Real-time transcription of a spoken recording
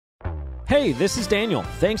Hey, this is Daniel.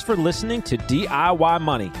 Thanks for listening to DIY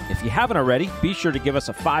Money. If you haven't already, be sure to give us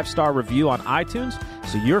a 5-star review on iTunes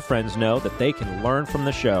so your friends know that they can learn from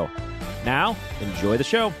the show. Now, enjoy the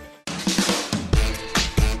show.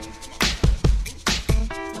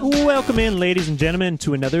 Welcome in, ladies and gentlemen,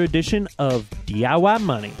 to another edition of DIY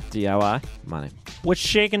Money. DIY Money. What's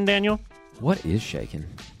shaking, Daniel? What is shaking?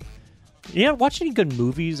 Yeah, watch any good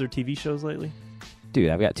movies or TV shows lately? Dude,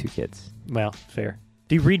 I've got 2 kids. Well, fair.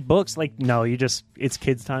 Do you read books? No, it's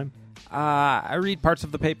kids' time? I read parts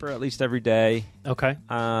of the paper at least every day. Okay.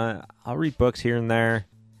 I'll read books here and there.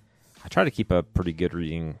 I try to keep a pretty good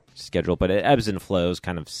reading schedule, but it ebbs and flows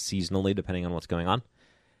kind of seasonally depending on what's going on.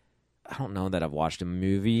 I don't know that I've watched an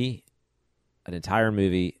entire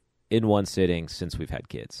movie, in one sitting since we've had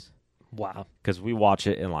kids. Wow. Because we watch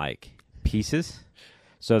it in, pieces.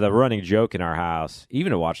 So the running joke in our house,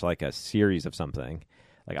 even to watch, a series of something,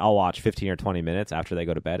 I'll watch 15 or 20 minutes after they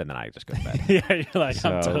go to bed, and then I just go to bed. Yeah, you're like,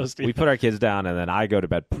 I'm toasty. We put our kids down, and then I go to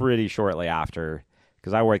bed pretty shortly after,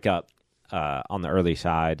 because I wake up on the early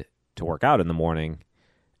side to work out in the morning,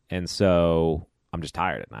 and so I'm just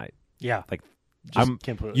tired at night. Yeah. I'm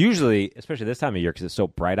usually, especially this time of year, because it's so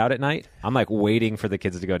bright out at night, I'm waiting for the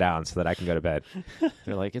kids to go down so that I can go to bed.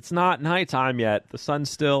 They're like, it's not nighttime yet. The sun's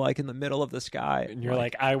still in the middle of the sky. And you're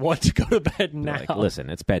like, I want to go to bed now. Listen,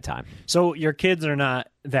 it's bedtime. So your kids are not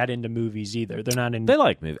that into movies either. They're not into... They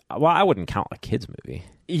like movies. Well, I wouldn't count a kids movie.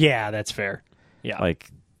 Yeah, that's fair. Yeah.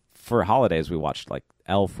 For holidays, we watched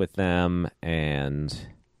Elf with them, and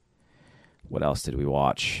what else did we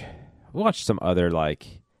watch? We watched some other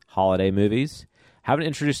holiday movies. Haven't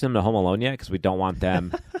introduced them to Home Alone yet because we don't want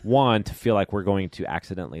them, one, to feel like we're going to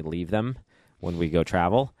accidentally leave them when we go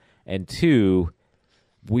travel, and 2,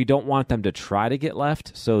 we don't want them to try to get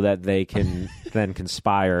left so that they can then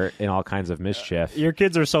conspire in all kinds of mischief. Your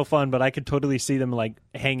kids are so fun, but I could totally see them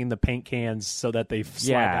hanging the paint cans so that they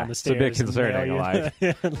slide down the stairs. It's a bit concerning.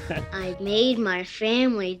 I made my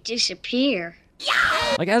family disappear.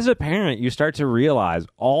 As a parent, you start to realize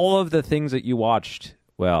all of the things that you watched.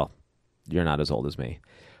 Well, you're not as old as me,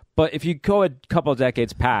 but if you go a couple of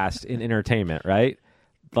decades past in entertainment, right?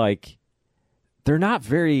 They're not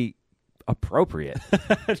very appropriate.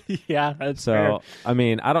 Yeah, that's fair. I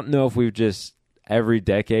mean, I don't know if we've just every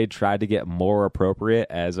decade tried to get more appropriate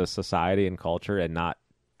as a society and culture and not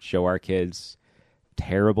show our kids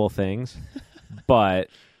terrible things. But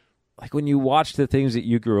when you watch the things that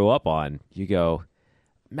you grew up on, you go,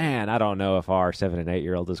 man, I don't know if our 7 and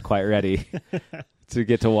 8-year-old is quite ready to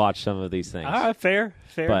get to watch some of these things. Fair.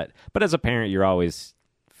 But as a parent, you always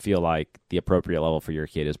feel like the appropriate level for your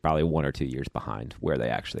kid is probably 1 or 2 years behind where they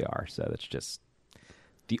actually are. So that's just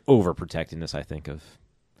the overprotectiveness, I think, of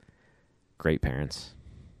great parents.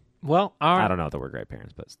 Well, I don't know that we're great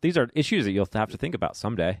parents, but these are issues that you'll have to think about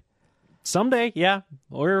someday. Someday, yeah.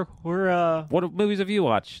 We're What movies have you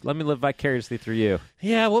watched? Let me live vicariously through you.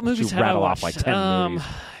 Yeah, what movies have I watched? Off 10 movies.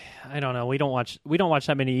 I don't know. We don't watch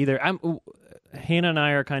that many either. Hannah and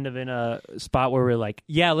I are kind of in a spot where we're like,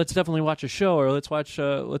 yeah, let's definitely watch a show, or let's watch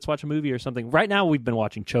a movie or something. Right now, we've been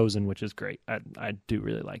watching Chosen, which is great. I do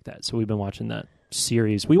really like that. So we've been watching that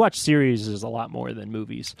series. We watch series a lot more than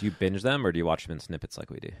movies. Do you binge them, or do you watch them in snippets like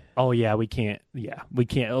we do? Oh yeah, we can't. Yeah, we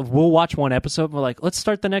can't. We'll watch one episode, and we're like, let's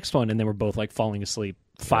start the next one, and then we're both falling asleep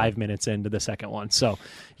 5 minutes into the second one. So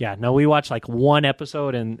yeah, no, we watch one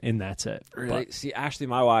episode, and that's it. Really? See, Ashley,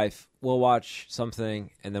 my wife, will watch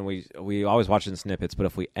something, and then we always watch it in snippets, but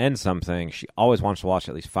if we end something, she always wants to watch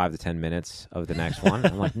at least 5 to 10 minutes of the next one.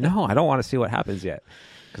 I'm like, no, I don't want to see what happens yet,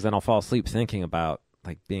 because then I'll fall asleep thinking about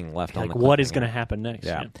being left on the what is going to happen next.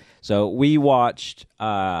 Yeah. So we watched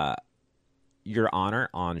Your Honor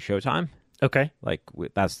on Showtime. Okay.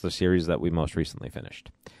 That's the series that we most recently finished.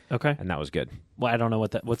 Okay. And that was good. Well, I don't know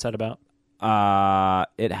what's that about.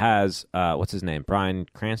 It has what's his name? Bryan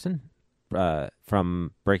Cranston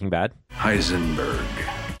from Breaking Bad. Heisenberg.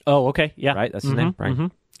 Oh, okay. Yeah. Right? That's his name?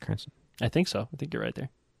 Bryan Cranston. I think so. I think you're right there.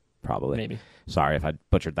 Probably. Maybe. Sorry if I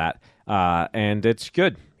butchered that. And it's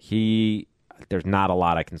good. There's not a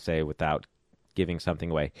lot I can say without giving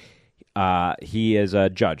something away. He is a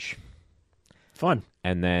judge. Fun.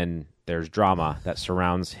 And then there's drama that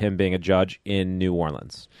surrounds him being a judge in New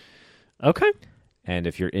Orleans. Okay. And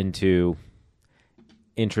if you're into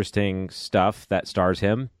interesting stuff that stars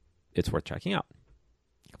him, it's worth checking out.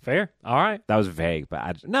 Fair. All right. That was vague,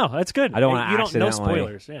 but no, that's good. I don't want to accidentally... No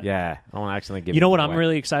spoilers. Yeah. I don't want to accidentally give You know what away. I'm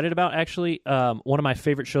really excited about, actually? One of my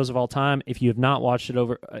favorite shows of all time. If you have not watched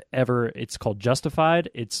it ever, it's called Justified.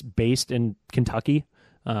 It's based in Kentucky.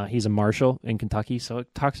 He's a marshal in Kentucky, so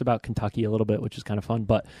it talks about Kentucky a little bit, which is kind of fun.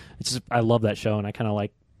 But I love that show, and I kind of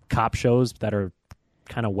like cop shows that are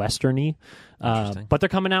kind of westerny. Interesting. But they're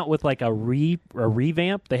coming out with like a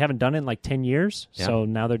revamp. They haven't done it in like 10 years, Yeah. so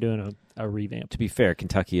now they're doing a revamp. To be fair,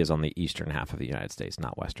 Kentucky is on the eastern half of the United States,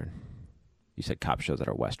 not western. You said cop shows that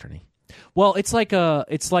are westerny. Well, it's like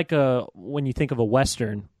a when you think of a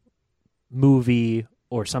western movie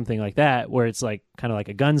or something like that, where it's like kind of like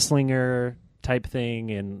a gunslinger type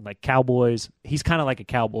thing and like cowboys. He's kind of like a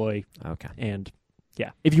cowboy. Okay. And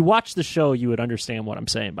yeah, if you watch the show, you would understand what I'm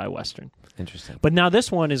saying by western. Interesting. But now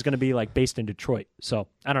this one is going to be like based in Detroit. So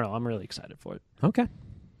I don't know. I'm really excited for it. Okay.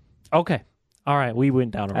 Okay. All right. We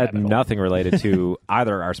went down a Had rabbit hole. nothing related to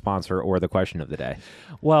either our sponsor or the question of the day.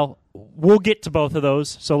 Well, we'll get to both of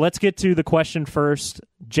those. So let's get to the question first.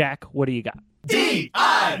 Jack, what do you got?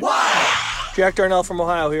 Jack Darnell from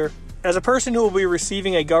Ohio here. As a person who will be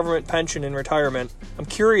receiving a government pension in retirement, I'm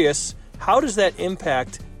curious, how does that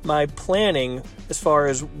impact my planning as far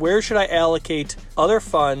as where should I allocate other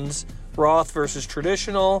funds, Roth versus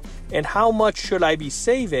traditional, and how much should I be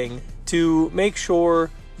saving to make sure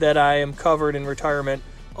that I am covered in retirement?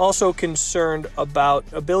 Also concerned about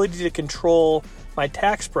ability to control my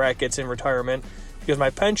tax brackets in retirement because my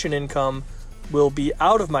pension income will be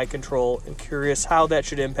out of my control, and curious how that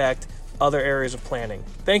should impact other areas of planning.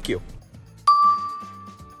 Thank you.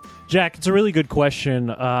 Jack, it's a really good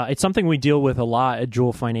question. It's something we deal with a lot at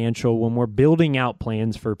Jewel Financial when we're building out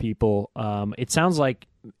plans for people. It sounds like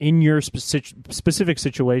in your specific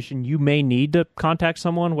situation, you may need to contact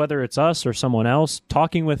someone, whether it's us or someone else.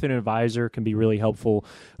 Talking with an advisor can be really helpful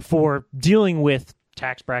for dealing with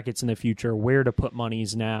tax brackets in the future, where to put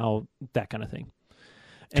monies now, that kind of thing.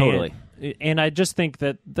 Totally. And I just think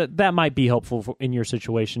that might be helpful in your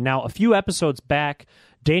situation. Now, a few episodes back,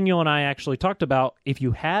 Daniel and I actually talked about if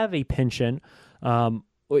you have a pension,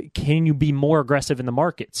 can you be more aggressive in the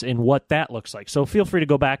markets and what that looks like? So feel free to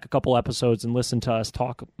go back a couple episodes and listen to us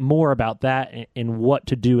talk more about that and what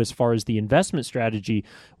to do as far as the investment strategy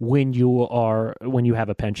when you have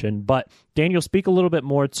a pension. But Daniel, speak a little bit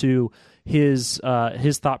more to his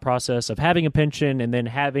thought process of having a pension and then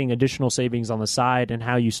having additional savings on the side and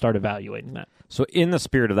how you start evaluating that. So in the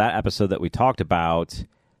spirit of that episode that we talked about,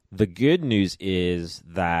 the good news is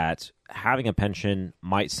that having a pension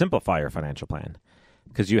might simplify your financial plan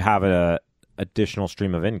because you have an additional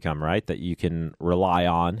stream of income, right, that you can rely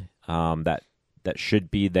on that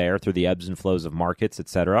should be there through the ebbs and flows of markets,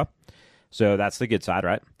 etc. So that's the good side,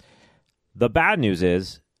 right? The bad news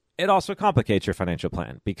is it also complicates your financial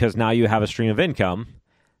plan because now you have a stream of income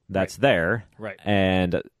that's there. Right.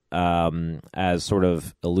 And as sort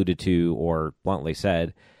of alluded to or bluntly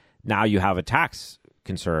said, now you have a tax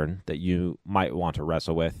concern that you might want to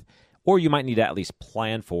wrestle with, or you might need to at least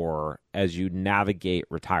plan for as you navigate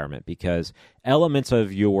retirement, because elements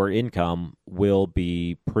of your income will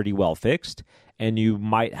be pretty well fixed, and you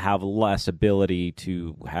might have less ability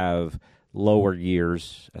to have lower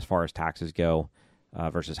years as far as taxes go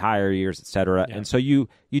versus higher years, etc. Yeah. And so you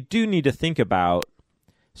do need to think about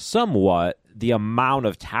somewhat the amount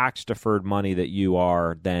of tax-deferred money that you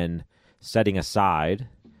are then setting aside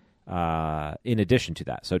in addition to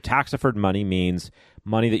that. So tax-deferred money means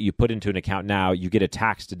money that you put into an account now, you get a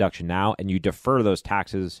tax deduction now, and you defer those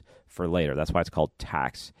taxes for later. That's why it's called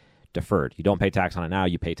tax-deferred. You don't pay tax on it now,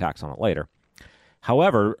 you pay tax on it later.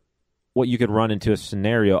 However, what you could run into a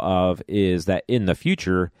scenario of is that in the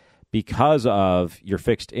future, because of your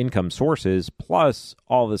fixed income sources, plus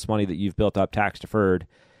all this money that you've built up tax-deferred,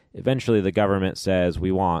 eventually the government says,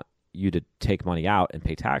 we want you to take money out and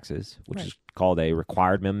pay taxes, which is called a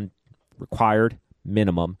required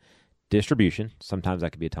minimum distribution. Sometimes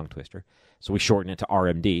that could be a tongue twister. So we shorten it to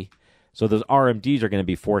RMD. So those RMDs are going to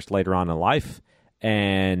be forced later on in life.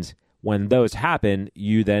 And when those happen,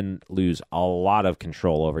 you then lose a lot of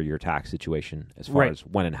control over your tax situation as far as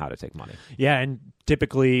when and how to take money. Yeah, and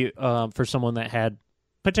typically for someone that had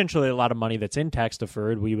potentially a lot of money that's in tax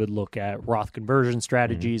deferred, we would look at Roth conversion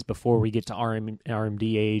strategies before we get to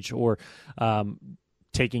RMD age, or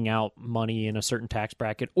taking out money in a certain tax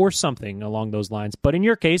bracket or something along those lines. But in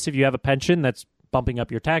your case, if you have a pension that's bumping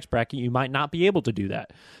up your tax bracket, you might not be able to do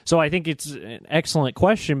that. So I think it's an excellent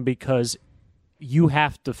question because you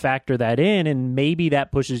have to factor that in, and maybe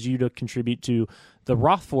that pushes you to contribute to the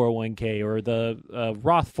Roth 401k or the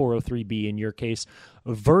Roth 403b in your case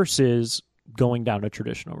versus going down a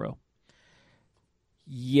traditional row.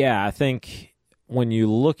 Yeah, I think when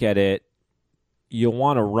you look at it, you'll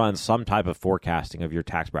want to run some type of forecasting of your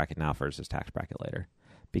tax bracket now versus tax bracket later.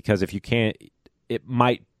 Because if you can't, it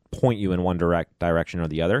might point you in one direction or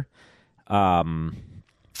the other.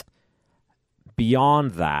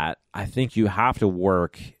 Beyond that, I think you have to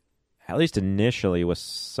work, at least initially, with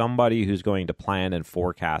somebody who's going to plan and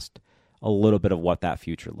forecast a little bit of what that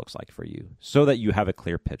future looks like for you so that you have a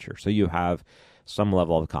clear picture, so you have some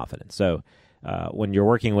level of confidence. So when you're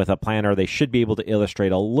working with a planner, they should be able to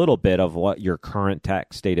illustrate a little bit of what your current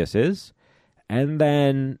tax status is. And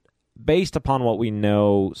then based upon what we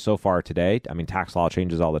know so far today, I mean, tax law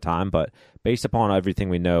changes all the time, but based upon everything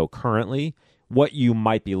we know currently, what you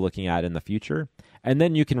might be looking at in the future. And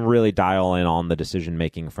then you can really dial in on the decision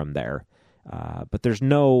making from there. But there's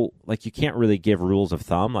no, like, you can't really give rules of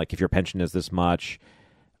thumb. Like, if your pension is this much,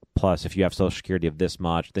 plus if you have Social Security of this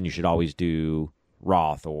much, then you should always do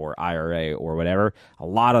Roth or IRA or whatever. A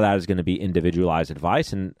lot of that is going to be individualized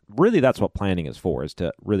advice. And really that's what planning is for, is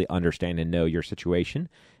to really understand and know your situation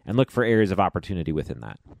and look for areas of opportunity within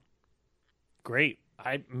that. Great.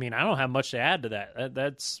 I mean, I don't have much to add to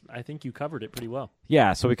that. I think you covered it pretty well.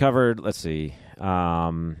 Yeah, so we covered, let's see,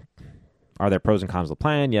 are there pros and cons of the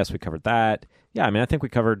plan? Yes, we covered that. Yeah, I mean, I think we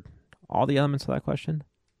covered all the elements of that question,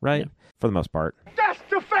 right? Yeah. For the most part. That's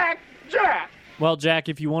the fact, Jack! Well, Jack,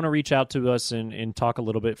 if you want to reach out to us and talk a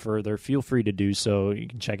little bit further, feel free to do so. You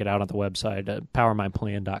can check it out on the website at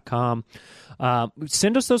powermyplan.com.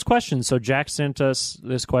 Send us those questions. So Jack sent us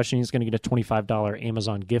this question. He's going to get a $25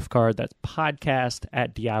 Amazon gift card. That's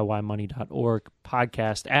podcast@DIYmoney.org,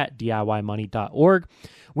 podcast@DIYmoney.org.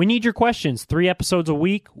 We need your questions. 3 episodes a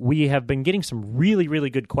week. We have been getting some really, really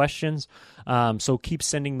good questions. So keep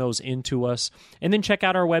sending those in to us. And then check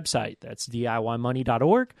out our website. That's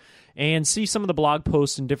DIYmoney.org. And see some of the blog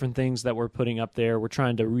posts and different things that we're putting up there. We're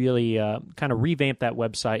trying to really kind of revamp that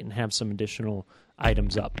website and have some additional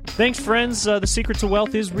items up. Thanks, friends. The secret to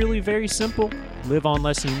wealth is really very simple. Live on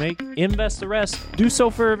less than you make. Invest the rest. Do so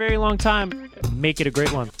for a very long time. Make it a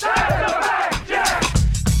great one.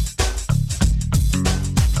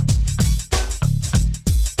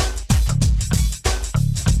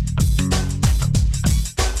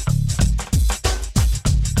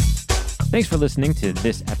 Thanks for listening to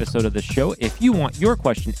this episode of the show. If you want your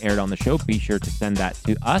question aired on the show, be sure to send that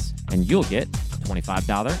to us, and you'll get a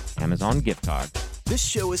 $25 Amazon gift card. This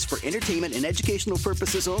show is for entertainment and educational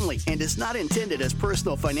purposes only and is not intended as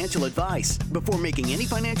personal financial advice. Before making any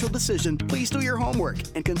financial decision, please do your homework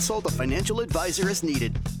and consult a financial advisor as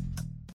needed.